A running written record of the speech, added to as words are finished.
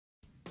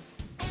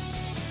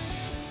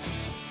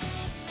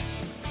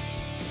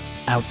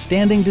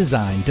Outstanding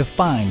design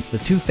defines the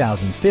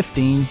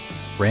 2015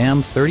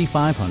 Ram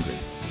 3500.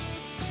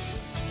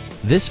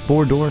 This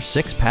four-door,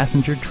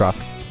 six-passenger truck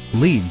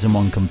leads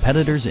among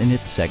competitors in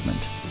its segment.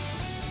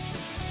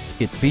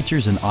 It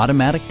features an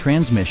automatic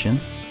transmission,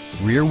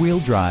 rear-wheel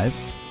drive,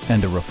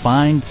 and a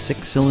refined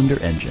six-cylinder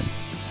engine.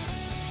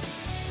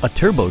 A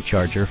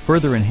turbocharger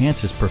further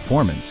enhances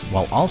performance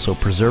while also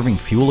preserving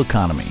fuel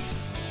economy.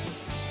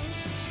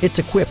 It's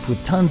equipped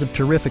with tons of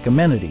terrific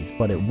amenities,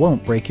 but it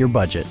won't break your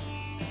budget,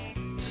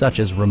 such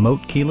as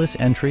remote keyless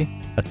entry,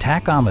 a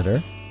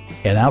tachometer,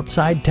 an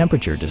outside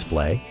temperature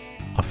display,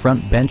 a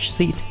front bench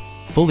seat,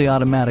 fully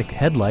automatic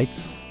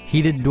headlights,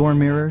 heated door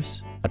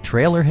mirrors, a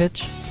trailer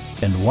hitch,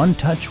 and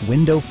one-touch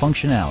window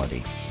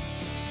functionality.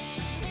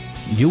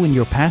 You and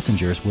your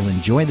passengers will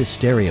enjoy the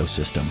stereo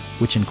system,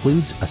 which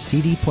includes a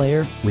CD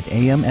player with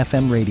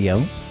AM/FM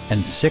radio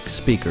and 6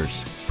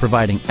 speakers,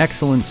 providing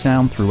excellent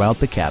sound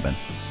throughout the cabin.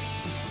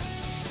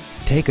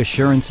 Take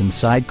assurance in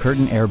side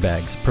curtain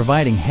airbags,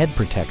 providing head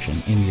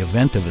protection in the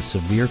event of a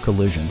severe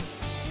collision.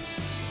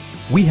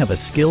 We have a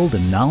skilled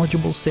and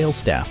knowledgeable sales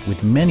staff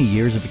with many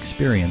years of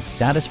experience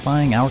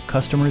satisfying our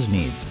customers'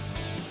 needs.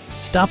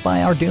 Stop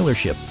by our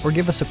dealership or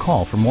give us a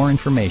call for more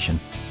information.